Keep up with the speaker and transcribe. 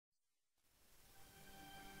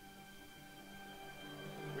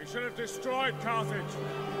should have destroyed Carthage,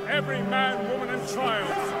 every man, woman and child,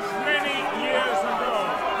 many years ago.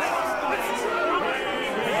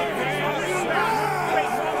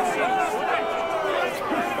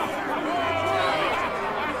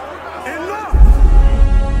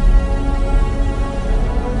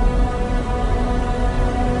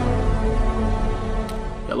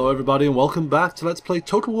 Hello everybody and welcome back to Let's Play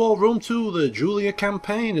Total War Rome 2, the Julia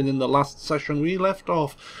campaign, and in the last session we left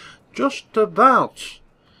off just about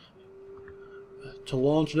to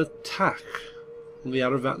launch an attack on the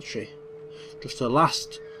Arevaci. Just the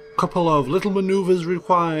last couple of little manoeuvres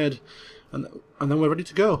required and then we're ready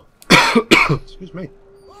to go. Excuse me.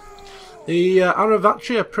 The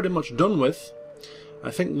Arevaci are pretty much done with.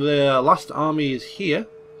 I think the last army is here,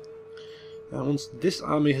 and once this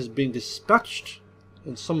army has been dispatched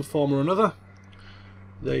in some form or another,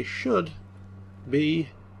 they should be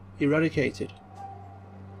eradicated.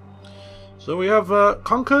 So we have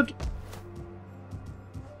conquered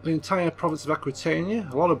the entire province of Aquitania.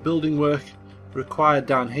 A lot of building work required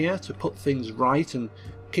down here to put things right and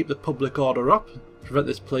keep the public order up, prevent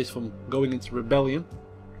this place from going into rebellion.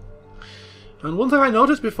 And one thing I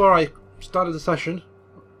noticed before I started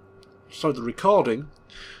the recording,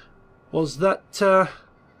 was that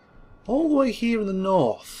all the way here in the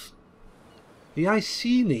north, the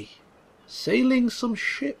Iceni sailing some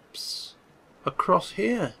ships across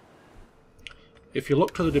here. If you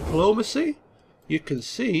look to the diplomacy, you can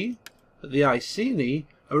see that the Iceni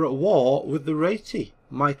are at war with the Reti,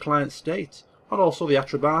 my client state, and also the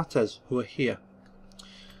Arevaci who are here.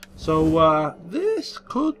 So this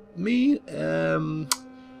could mean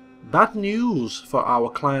bad news for our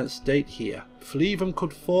client state here. Fleven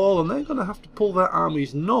could fall and they're going to have to pull their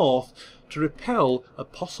armies north to repel a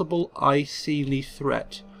possible Iceni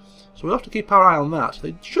threat. So we'll have to keep our eye on that.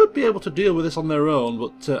 They should be able to deal with this on their own,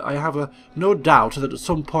 but I have no doubt that at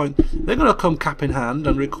some point they're going to come cap in hand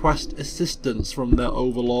and request assistance from their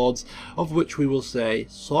overlords, of which we will say,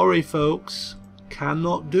 sorry folks,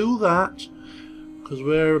 cannot do that, because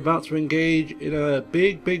we're about to engage in a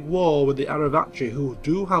big war with the Arevaci, who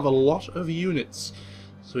do have a lot of units.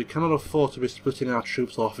 So we cannot afford to be splitting our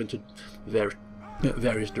troops off into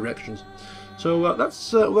various directions. So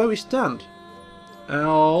that's where we stand.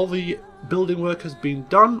 All the building work has been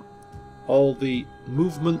done. All the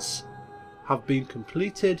movements have been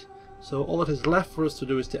completed. So all that is left for us to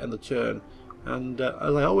do is to end the turn. And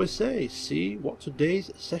as I always say, see what today's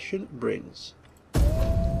session brings.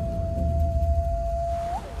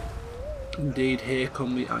 Indeed, here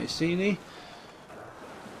come the Iceni.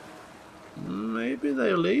 Maybe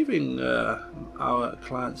they're leaving our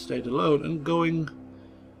client state alone and going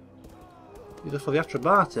either for the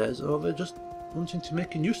Arevaci, or they're just wanting to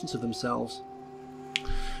make a nuisance of themselves.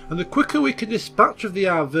 And the quicker we can dispatch of the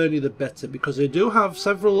Arverni, the better, because they do have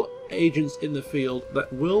several agents in the field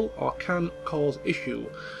that will or can cause issue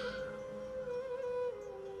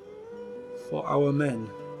for our men,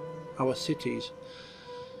 our cities.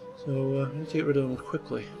 So we need to get rid of them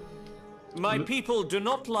quickly. My people do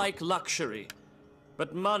not like luxury,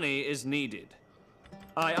 but money is needed.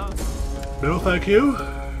 I ask. No, thank you.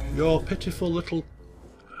 Your pitiful little.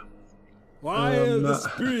 While the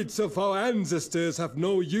spirits of our ancestors have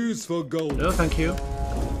no use for gold. No, thank you.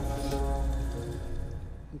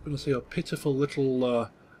 I'm going to say a pitiful little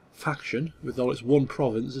faction with all its one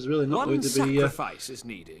province is really not going to be. Sacrifice is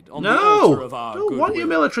needed on the altar of our I don't want goodwill. your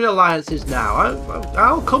military alliances now.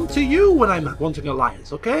 I'll come to you when I'm wanting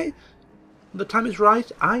alliance, okay? When the time is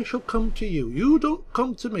right, I shall come to you. You don't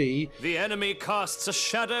come to me. The enemy casts a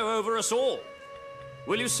shadow over us all.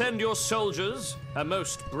 Will you send your soldiers, a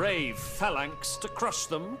most brave phalanx, to crush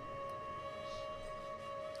them?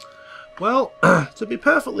 Well, to be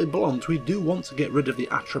perfectly blunt, we do want to get rid of the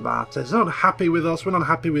Arevaci. They're not happy with us, we're not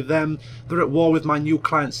happy with them. They're at war with my new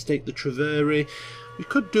client state, the Treveri. We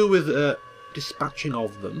could do with dispatching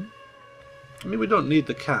of them. I mean, we don't need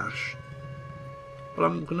the cash. But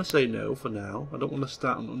I'm going to say no for now. I don't want to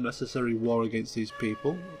start an unnecessary war against these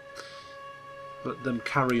people. Let them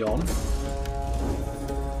carry on.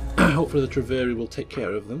 Hopefully the Treveri will take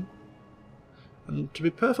care of them. And to be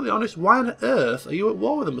perfectly honest, why on earth are you at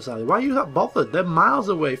war with them, Masali? Why are you that bothered? They're miles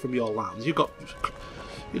away from your lands. You've got,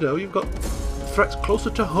 you've got threats closer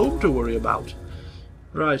to home to worry about.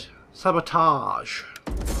 Right, sabotage.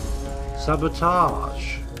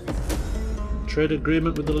 Sabotage. Trade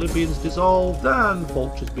agreement with the Libyans dissolved, and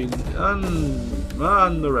Volcae has been,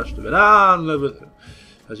 and the rest of it, and everything.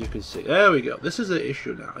 As you can see, there we go. This is the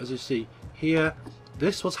issue now. As you see here,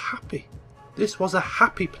 this was happy. This was a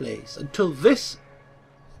happy place until this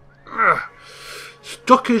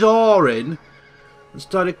stuck his oar in and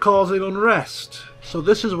started causing unrest. So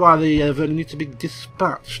this is why they need to be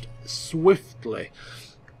dispatched swiftly,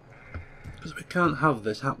 because we can't have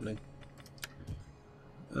this happening.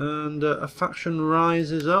 And a faction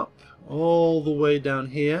rises up all the way down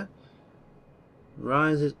here,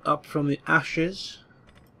 rises up from the ashes,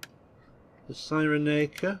 the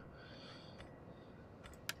Cyrenaica.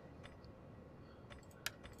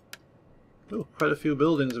 Oh, quite a few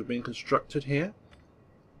buildings have been constructed here.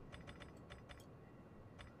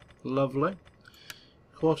 Lovely.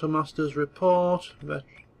 Quartermaster's report.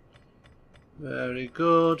 Very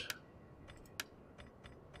good.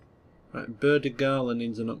 Right, Burdigala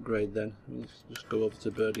needs an upgrade then. Let's just go over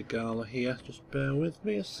to Burdigala here. Just bear with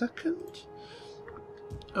me a second.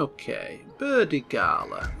 Okay,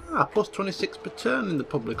 Burdigala. Plus 26 per turn in the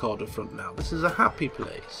public order front now. This is a happy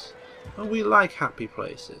place. And we like happy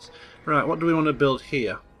places. Right, what do we want to build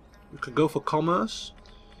here? We could go for commerce.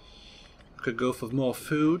 We could go for more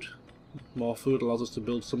food. More food allows us to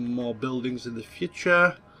build some more buildings in the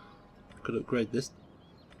future. We could upgrade this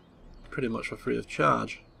pretty much for free of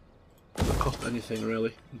charge. Doesn't cost anything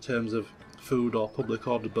really in terms of food or public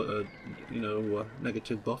order, but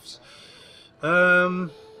negative buffs.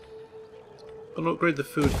 Gonna upgrade the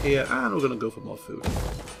food here, and we're gonna go for more food.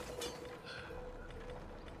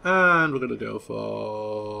 And we're gonna go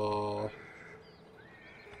for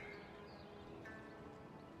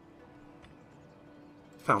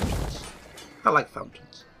fountains. I like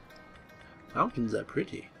fountains. Fountains are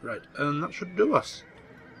pretty. Right, and that should do us.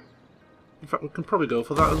 In fact, we can probably go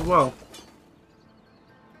for that as well.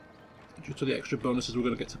 Due to the extra bonuses we're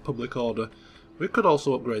going to get to public order. We could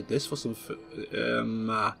also upgrade this for some for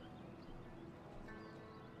the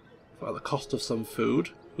cost of some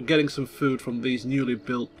food. We're getting some food from these newly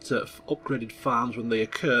built upgraded farms when they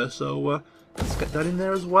occur, so let's get that in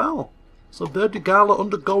there as well. So Burdigala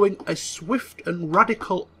undergoing a swift and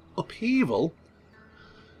radical upheaval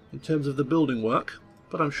in terms of the building work,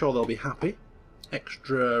 but I'm sure they'll be happy.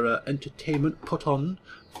 Extra entertainment put on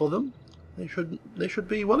for them. They should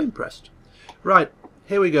be well impressed. Right,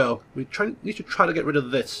 here we go. We need to try to get rid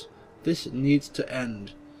of this. This needs to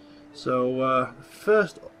end. So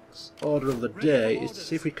first order of the day is to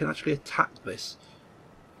see if we can actually attack this.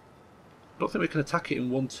 I don't think we can attack it in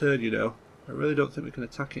one turn, you know. I really don't think we can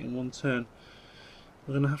attack it in one turn.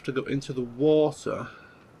 We're going to have to go into the water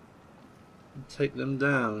and take them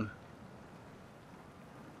down.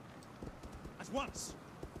 At once.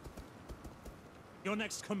 Your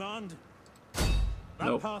next command. That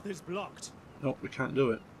Nope. path is blocked. Nope, we can't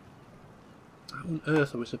do it. How on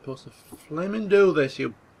earth are we supposed to flaming do this,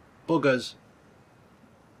 you buggers?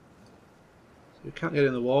 So we can't get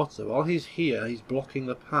in the water. While he's here, he's blocking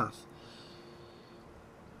the path.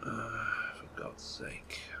 For God's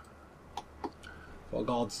sake. For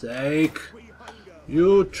God's sake.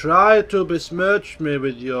 You try to besmirch me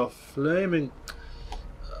with your flaming...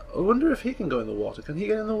 I wonder if he can go in the water. Can he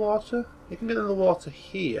get in the water? He can get in the water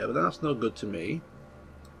here, but that's no good to me.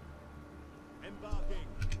 Embarking.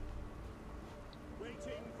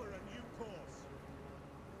 Waiting for a new course.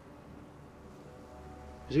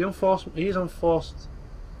 Is he on force? He's on forced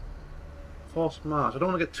march. I don't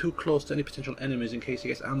want to get too close to any potential enemies in case he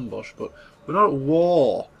gets ambushed, but we're not at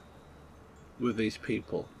war with these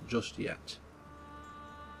people just yet.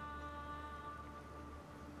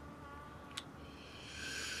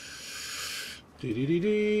 Right,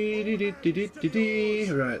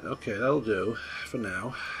 okay, that'll do for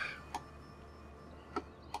now.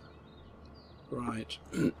 Right.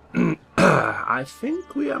 I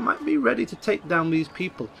think we might be ready to take down these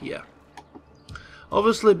people here.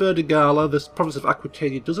 Obviously, Burdigala, this province of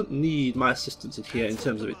Aquitania, doesn't need my assistance in here in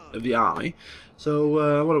terms of the army.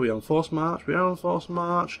 So, what are we on? Force march? We are on force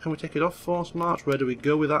march. Can we take it off force march? Where do we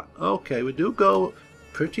go with that? Okay, we do go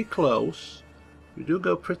pretty close. We do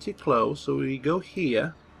go pretty close, so we go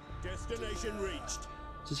here. Destination reached.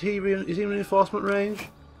 Is he in reinforcement range?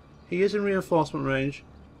 He is in reinforcement range,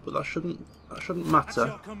 but that shouldn't matter. At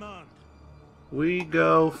your command. We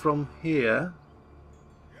go from here.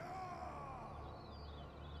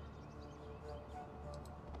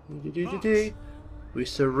 We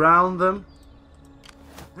surround them.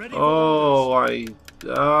 Ready Oh, I'd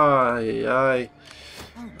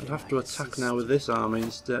have to attack now with this army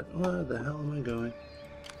instead. Where the hell am I going?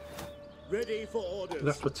 Ready for orders. I'd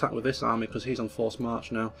have to attack with this army because he's on forced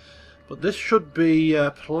march now. But this should be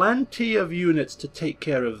plenty of units to take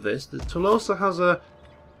care of this. The Tolosa has a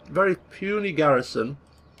very puny garrison.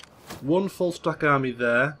 One full stack army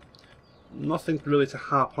there. Nothing really to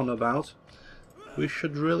harp on about. We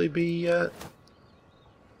should really be,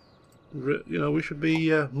 we should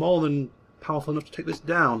be more than powerful enough to take this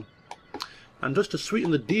down. And just to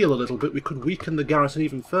sweeten the deal a little bit, we could weaken the garrison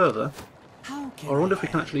even further. Or I wonder if we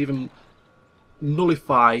can actually even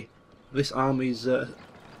nullify this army's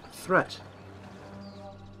threat.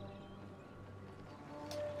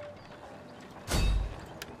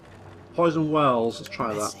 Poison wells, let's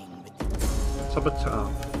try that.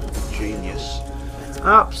 Sabotage. Genius.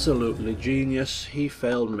 Absolutely genius. He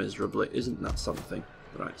failed miserably. Isn't that something?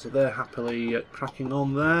 Right, so they're happily cracking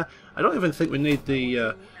on there. I don't even think we need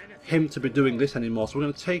the him to be doing this anymore, so we're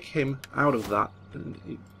going to take him out of that. And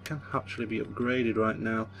he can actually be upgraded right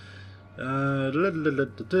now.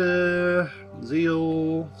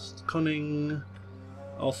 Zeal, cunning,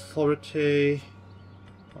 authority.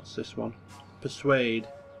 What's this one? Persuade.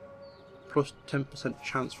 Plus 10%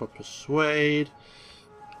 chance for persuade.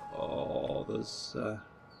 Oh, there's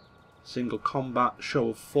single combat, show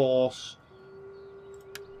of force.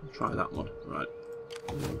 I'll try that one. Right.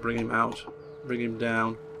 Bring him out. Bring him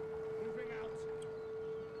down.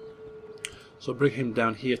 So bring him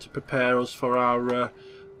down here to prepare us for our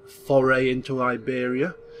foray into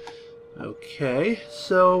Iberia. Okay,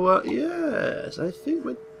 so yes, I think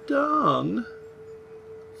we're done.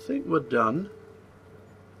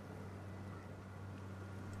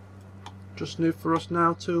 Just need for us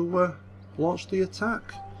now to launch the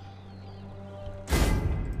attack.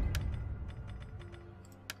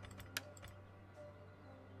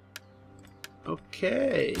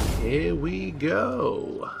 Okay, here we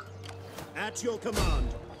go. At your command.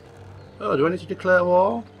 Oh, do I need to declare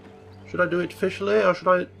war? Should I do it officially, or should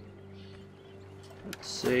I... Let's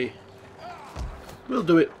see. We'll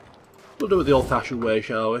do it the old-fashioned way,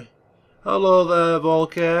 shall we? Hello there,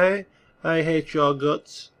 Volcae. I hate your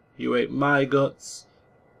guts. You ate my guts.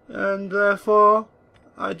 And therefore,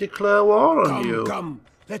 I declare war on you. Come,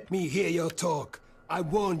 let me hear your talk. I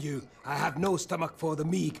warn you, I have no stomach for the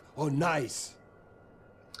meek or nice.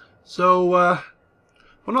 So,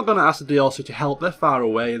 we're not going to ask the DLC to help. They're far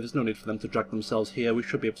away. There's no need for them to drag themselves here. We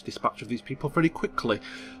should be able to dispatch of these people very quickly.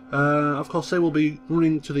 Of course, they will be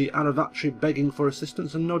running to the Arevaci begging for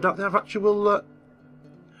assistance, and no doubt the Arevaci will...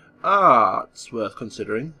 it's worth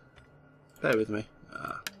considering. Bear with me.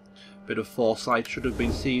 Bit of foresight should have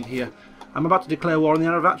been seen here. I'm about to declare war on the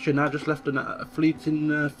Arevaci, and I just left a fleet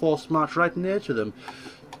in forced march right near to them.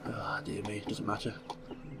 Dear me, it doesn't matter.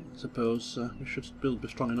 I suppose we should still be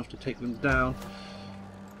strong enough to take them down.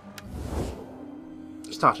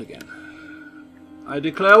 Start again. I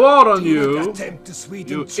declare war on you,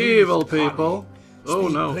 you evil people. Oh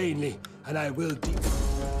no. Plainly, and I will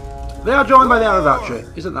they are joined by the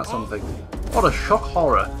Arevaci. Isn't that something? What a shock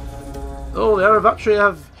horror. Oh, the Arevaci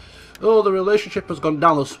have... Oh, the relationship has gone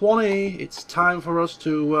down the Swanee. It's time for us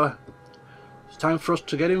to... it's time for us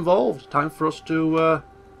to get involved. Time for us to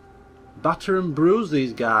batter and bruise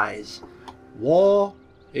these guys. War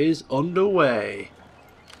is underway.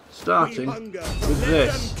 Starting with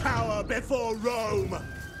this. Cower before Rome.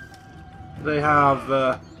 They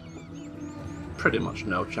have pretty much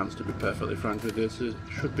no chance, to be perfectly frank with this. It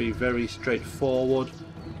should be very straightforward.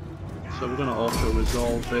 So we're going to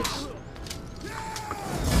auto-resolve this.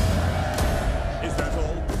 Is that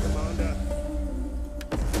all, Commander?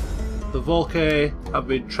 The Volcae have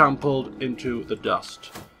been trampled into the dust.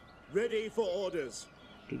 Ready for orders.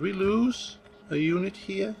 Did we lose a unit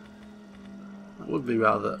here? That would be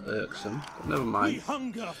rather irksome, but never We mind.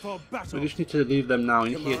 hunger for battle. We just need to leave them now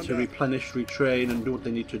in here to Commander. replenish, retrain, and do what they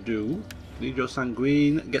need to do. Legio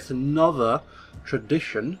Sanguine gets another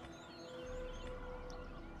tradition.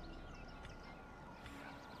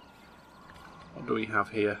 What do we have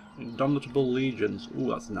here? Indomitable Legions. Ooh,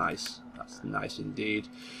 that's nice. That's nice indeed.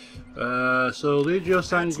 So Legio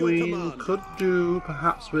Sanguine could do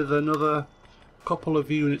perhaps with another couple of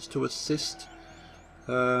units to assist.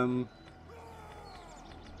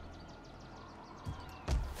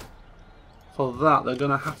 For that, they're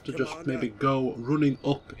going to have to just maybe go running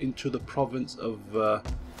up into the province of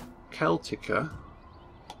Celtica,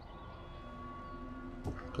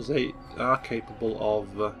 because they are capable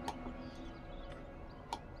of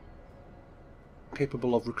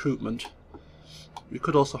recruitment. We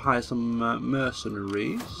could also hire some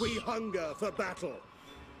mercenaries. We hunger for battle.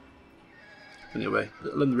 Anyway,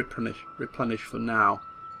 let them replenish for now.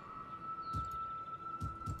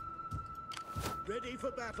 Ready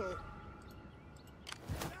for battle.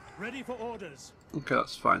 Ready for orders. Okay,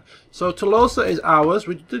 that's fine. So Tolosa is ours.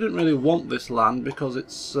 We didn't really want this land because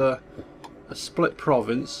it's a split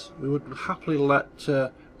province. We would happily let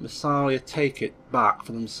Massalia take it back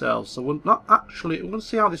for themselves. So we're not actually... We're going to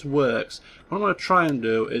see how this works. What I'm going to try and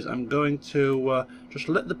do is I'm going to just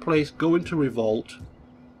let the place go into revolt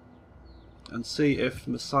and see if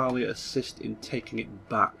Massalia assist in taking it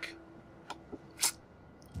back.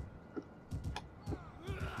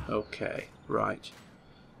 Okay, right.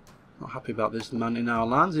 Not happy about this man in our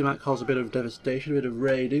lands. He might cause a bit of devastation, a bit of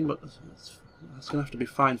raiding, but that's going to have to be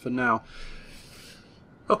fine for now.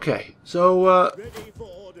 Okay, so Ready for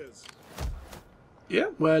orders. yeah,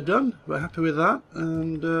 we're done. We're happy with that,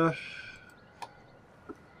 and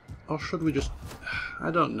or should we just?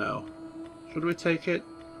 I don't know. Should we take it?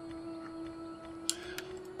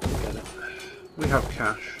 Get it. We have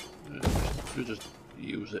cash. We just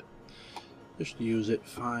use it. Just use it.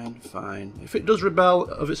 Fine, fine. If it does rebel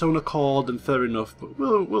of its own accord, then fair enough. But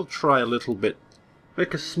we'll try a little bit.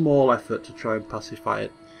 Make a small effort to try and pacify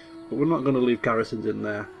it. But we're not going to leave garrisons in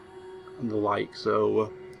there and the like.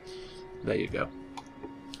 So there you go.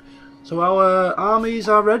 So our armies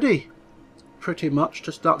are ready, pretty much,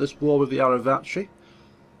 to start this war with the Arevaci.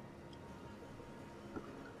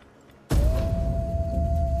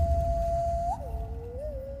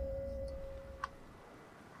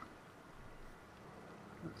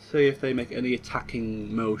 See if they make any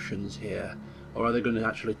attacking motions here, or are they going to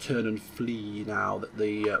actually turn and flee now that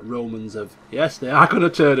the Romans have? Yes, they are going to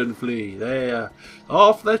turn and flee. They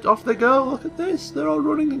off they go. Look at this. They're all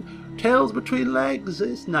running, tails between legs.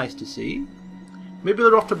 It's nice to see. Maybe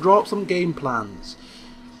they're off to draw up some game plans,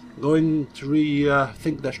 going to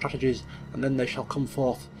rethink their strategies, and then they shall come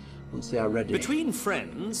forth once they are ready. Between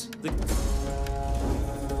friends,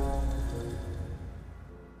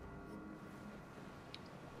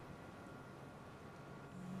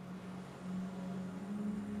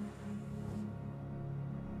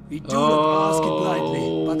 We do not ask it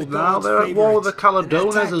blindly, but the now gods they're at war with the favor it. An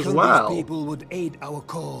Caledones attack as on well. these people would aid our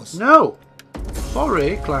cause. No!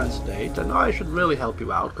 Sorry, Clan State. I know I should really help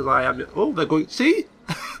you out, because I am... Oh, they're going... See?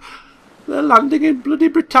 They're landing in bloody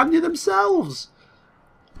Britannia themselves!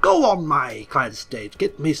 Go on, my Clan State.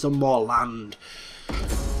 Get me some more land.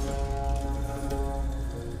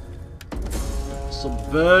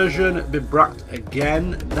 Subversion bebracked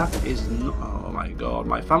again. That is not... Oh my god,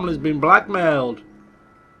 my family's been blackmailed.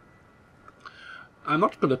 I'm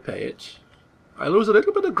not going to pay it. I lose a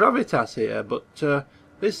little bit of gravitas here, but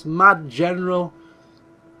this mad general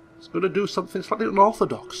is going to do something slightly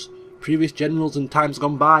unorthodox. Previous generals in times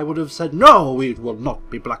gone by would have said, no, we will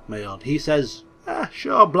not be blackmailed. He says,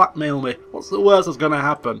 sure, blackmail me. What's the worst that's going to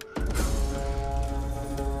happen?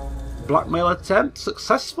 Blackmail attempt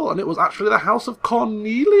successful, and it was actually the House of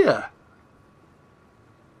Cornelia.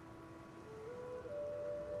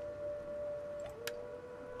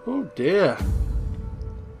 Oh dear.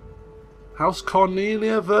 House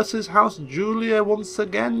Cornelia versus House Julia once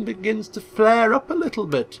again begins to flare up a little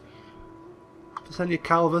bit. Ksenia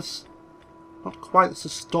Calvus, not quite so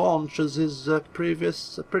staunch as his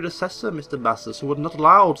previous predecessor, Mr. Bassus, who would not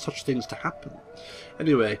allow such things to happen.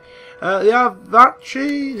 Anyway, the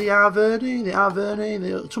Arevaci, the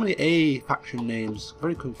Averni, too many A faction names,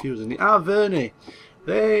 very confusing. The Averni,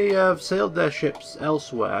 they have sailed their ships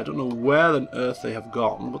elsewhere. I don't know where on earth they have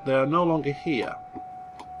gone, but they are no longer here.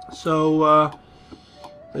 So,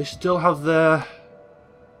 they still have their...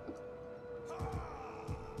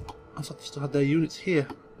 I thought they still had their units here.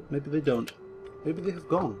 Maybe they don't. Maybe they have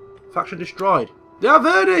gone. Faction destroyed. The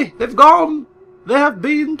Averni! They've gone! They have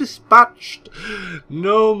been dispatched!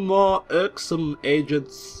 No more irksome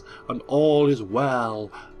agents, and all is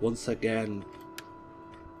well once again.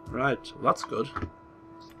 Right, well that's good.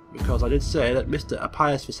 Because I did say that Mr.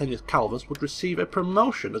 Appius Vicenius Calvus would receive a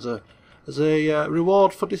promotion as a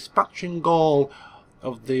reward for dispatching Gaul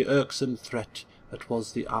of the irksome threat that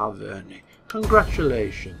was the Averni.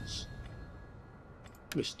 Congratulations,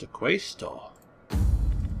 Mr. Quaestor.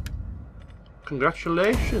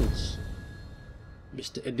 Congratulations,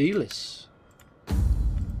 Mr. Edilis.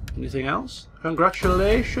 Anything else?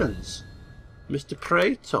 Congratulations, Mr.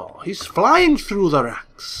 Praetor. He's flying through the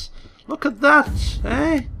ranks. Look at that,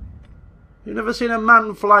 eh? You've never seen a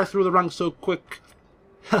man fly through the ranks so quick.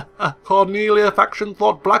 Cornelia faction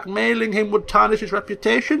thought blackmailing him would tarnish his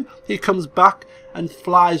reputation. He comes back and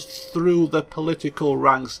flies through the political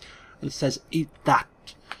ranks and says, eat that.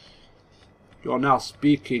 You're now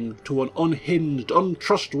speaking to an unhinged,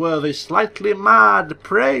 untrustworthy, slightly mad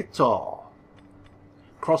praetor.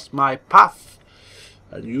 Cross my path,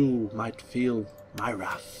 and you might feel my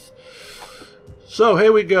wrath. So,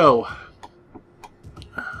 here we go.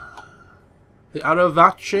 The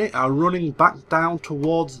Arevaci are running back down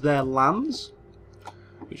towards their lands,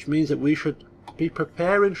 which means that we should be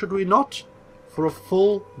preparing, should we not, for a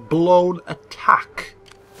full-blown attack.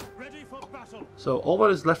 Ready for battle. So all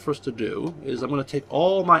that is left for us to do is I'm going to take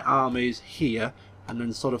all my armies here and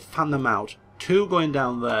then sort of fan them out. 2 going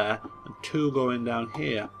down there and 2 going down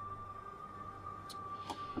here.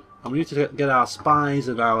 And we need to get our spies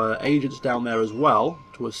and our agents down there as well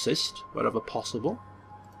to assist wherever possible.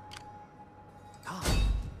 Come,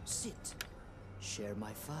 sit. Share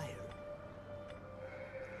my fire.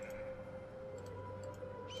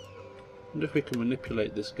 I wonder if we can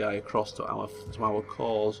manipulate this guy across to our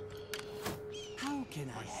cause. How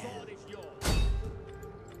can I help?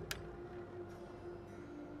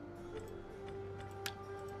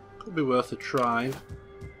 Could be worth a try.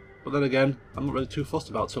 But then again, I'm not really too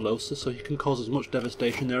fussed about Tolosa, so he can cause as much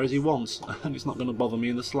devastation there as he wants, and it's not going to bother me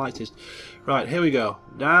in the slightest. Right, here we go.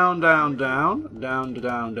 Down, down, down, down,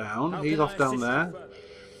 down, down. He's off down there.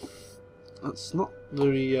 That's not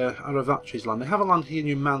the Arevaci's land. They have a land here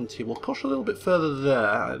in Numantia. We'll push a little bit further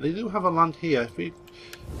there. They do have a land here. If we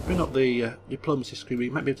bring up the diplomacy screen,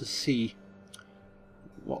 we might be able to see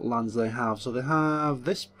what lands they have. So they have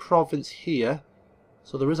this province here.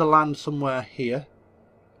 So there is a land somewhere here.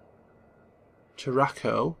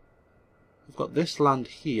 Turaco. We've got this land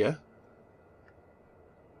here.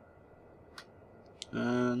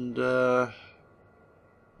 And down,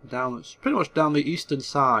 it's pretty much down the eastern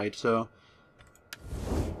side, so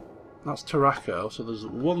that's Turaco. So there's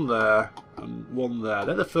one there and one there.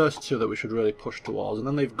 They're the first two that we should really push towards, and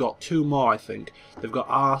then they've got two more, I think. They've got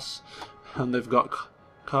Ars and they've got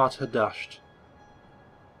Kartadasht.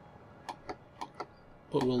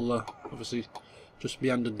 But we'll obviously just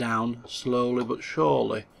meander down slowly but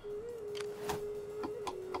surely.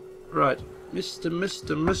 Right, Mister.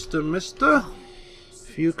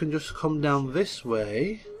 If you can just come down this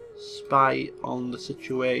way, spy on the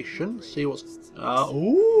situation, see what's...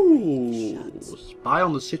 ooh! Spy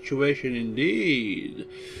on the situation indeed.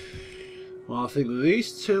 Well, I think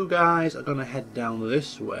these two guys are going to head down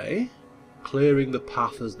this way, clearing the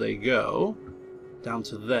path as they go, down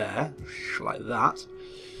to there, like that.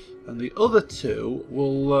 And the other two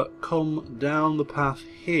will come down the path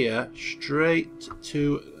here, straight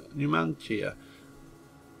to Numantia.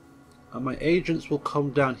 And my agents will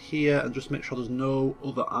come down here and just make sure there's no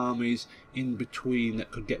other armies in between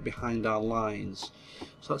that could get behind our lines.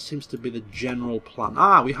 So that seems to be the general plan.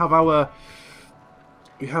 Ah, we have our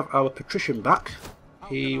patrician back.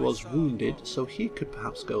 He was wounded, so he could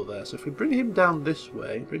perhaps go there. So if we bring him down this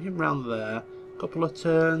way, bring him round there, a couple of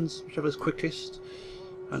turns, whichever's quickest,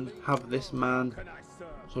 and have this man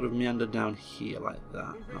sort of meander down here like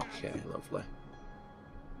that. Okay, lovely.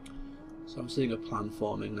 So I'm seeing a plan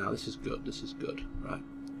forming now. This is good. This is good. Right.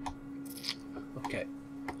 Okay.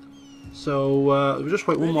 So we'll just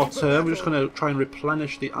wait one more turn. We're just going to try and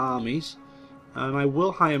replenish the armies. And I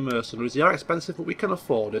will hire mercenaries. They are expensive, but we can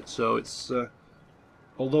afford it. So it's...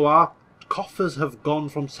 although our coffers have gone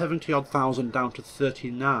from 70-odd thousand down to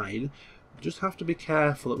 39, we just have to be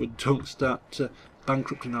careful that we don't start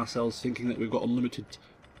bankrupting ourselves thinking that we've got unlimited,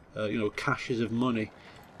 caches of money.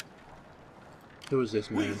 Who is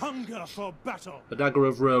this man? We hunger for battle. The Dagger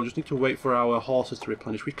of Rome. Just need to wait for our horses to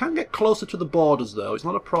replenish. We can get closer to the borders, though. It's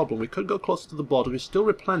not a problem. We could go closer to the border. We still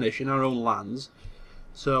replenish in our own lands.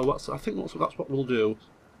 So I think that's what we'll do.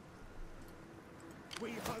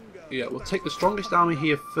 We hunger. Yeah, we'll take the strongest army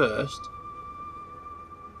here first.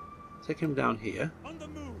 Take him down here. On the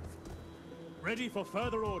move. Ready for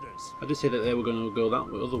further orders. I did say that they were going to go that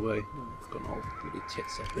other way. I've gone all really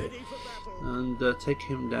tits up here. Ready for battle. And take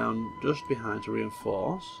him down just behind to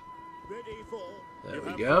reinforce. Ready for. There You we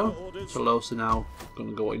have go. further orders? Tolosa now going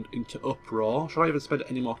to go into uproar. Should I even spend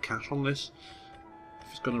any more cash on this?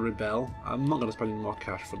 If it's going to rebel. I'm not going to spend any more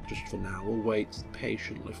cash just for now. We'll wait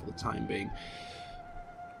patiently for the time being.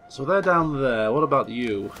 So they're down there. What about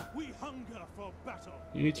you? We hunger for battle.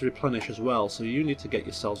 You need to replenish as well, so you need to get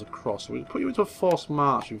yourselves across. So we'll put you into a forced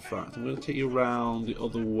march, in fact. I'm going to take you round the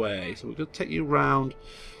other way. So we're going to take you round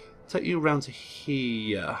to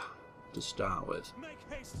here to start with. Make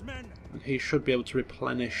haste, men. And he should be able to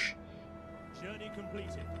replenish Journey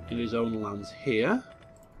completed. in his own lands here.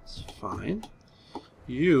 That's fine.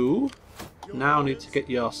 You now need to get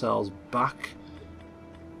yourselves back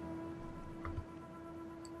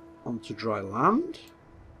onto dry land.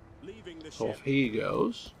 Leaving the So ship. off he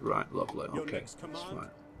goes. Right, lovely. Your Okay, next that's command?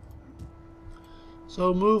 fine.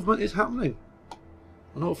 So movement is happening.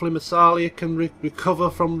 And hopefully Massalia can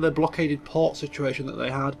recover from the blockaded port situation that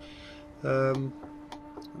they had. It'd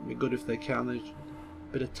be good if they can. There's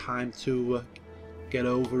a bit of time to get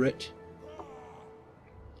over it.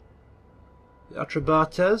 The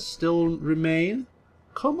Arevaci still remain.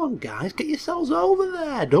 Come on, guys, get yourselves over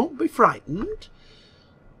there. Don't be frightened.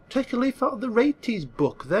 Take a leaf out of the Rates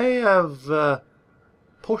book. They have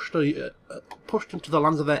pushed into the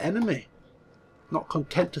lands of their enemy. Not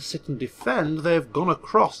content to sit and defend, they've gone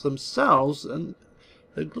across themselves and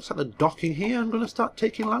It looks like they're docking here and going to start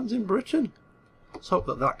taking lands in Britain. Let's hope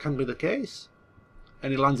that that can be the case.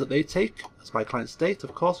 Any lands that they take, as my client state,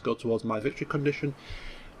 of course, go towards my victory condition,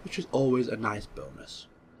 which is always a nice bonus.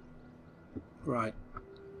 Right.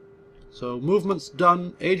 So movement's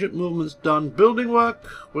done, agent movement's done, building work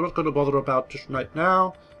we're not going to bother about just right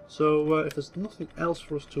now. So if there's nothing else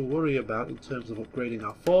for us to worry about in terms of upgrading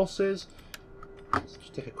our forces, let's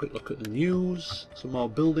just take a quick look at the news. Some more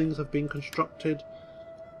buildings have been constructed.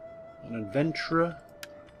 An adventurer.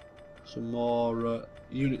 Some more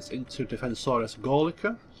units into Defensores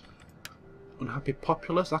Gallica. Unhappy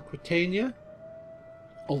populace, Aquitania.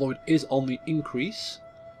 Although it is on the increase,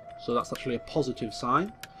 so that's actually a positive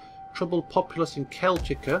sign. Troubled populace in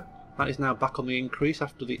Celtica. That is now back on the increase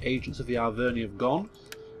after the agents of the Arverni have gone.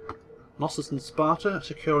 Knossos and Sparta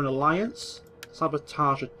secure an alliance.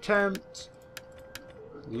 Sabotage attempt.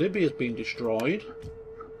 Libya has been destroyed.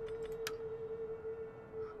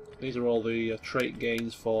 These are all the trait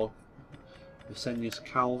gains for Vicenius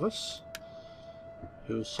Calvus,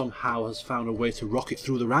 who somehow has found a way to rocket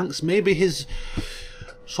through the ranks. Maybe his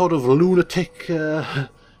sort of lunatic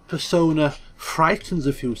persona frightens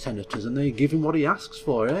a few senators and they give him what he asks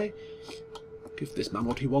for, eh? Give this man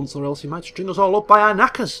what he wants or else he might string us all up by our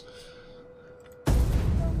knackers.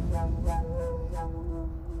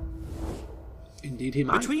 Indeed he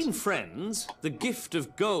might. Between friends, the gift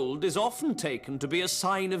of gold is often taken to be a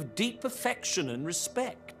sign of deep affection and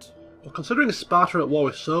respect. Well, considering Sparta are at war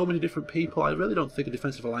with so many different people, I really don't think a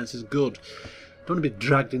defensive alliance is good. Don't want to be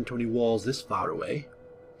dragged into any wars this far away.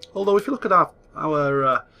 Although if you look at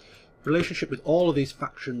our relationship with all of these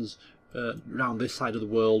factions around this side of the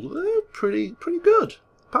world, they're pretty good.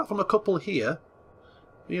 Apart from a couple here,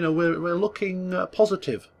 you know, we're looking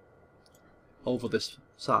positive over this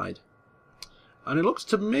side. And it looks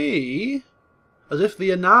to me as if the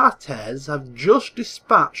Anates have just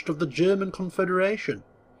dispatched of the German Confederation.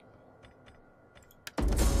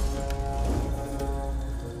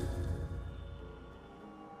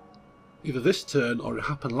 Either this turn or it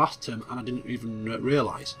happened last turn and I didn't even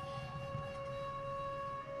realise.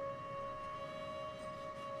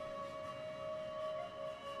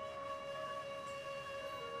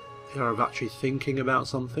 The Arevaci thinking about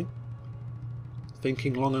something.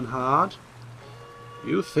 Thinking long and hard.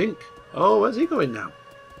 You think? Oh, where's he going now?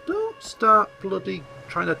 Don't start bloody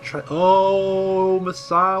trying to oh,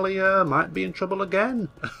 Massalia might be in trouble again.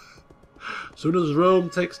 Soon as Rome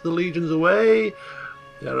takes the legions away,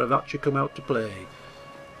 the Arevaci come out to play.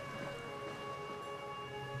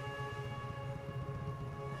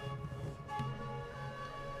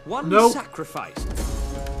 One sacrifice.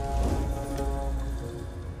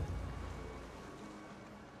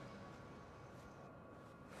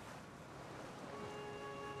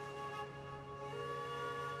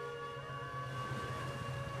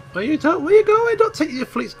 Where you going? Don't take your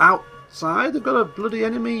fleets outside. They've got a bloody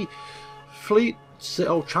enemy fleet,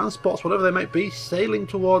 or transports, whatever they might be, sailing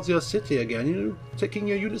towards your city again. You're taking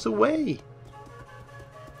your units away.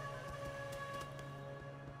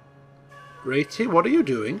 Rati, what are you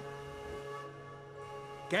doing?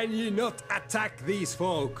 Can you not attack these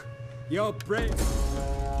folk? You're brave.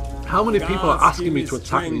 How many people are asking me to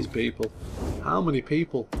attack these people? How many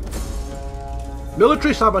people?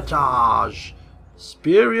 Military sabotage!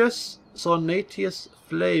 Spurius Sonatius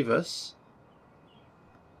Flavus.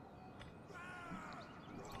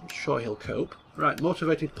 I'm sure he'll cope. Right,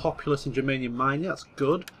 motivated populace in Germanian Minor, that's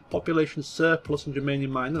good. Population surplus in Germanian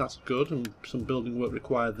Minor, that's good. And some building work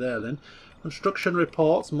required there then. Construction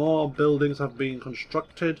reports, more buildings have been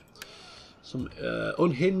constructed. Some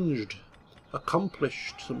unhinged,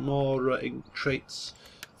 accomplished, some more traits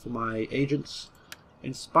for my agents.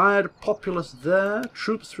 Inspired populace there,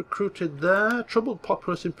 troops recruited there, troubled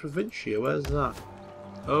populace in Provincia, where's that?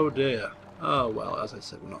 Oh dear. Oh well, as I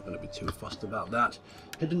said, we're not going to be too fussed about that.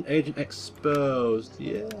 Hidden agent exposed,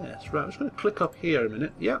 yes, right, I'm just going to click up here a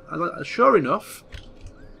minute. Yeah, sure enough,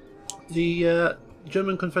 the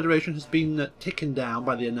German Confederation has been taken down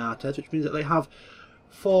by the Anates, which means that they have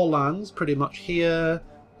 4 lands pretty much here,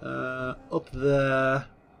 up there,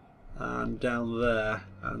 and down there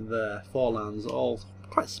and there. 4 lands, all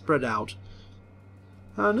quite spread out.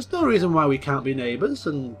 And there's no reason why we can't be neighbours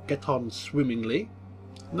and get on swimmingly.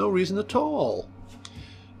 No reason at all.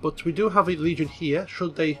 But we do have a legion here.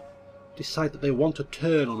 Should they decide that they want to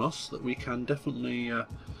turn on us, that we can definitely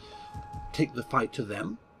take the fight to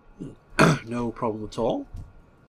them. No problem at all.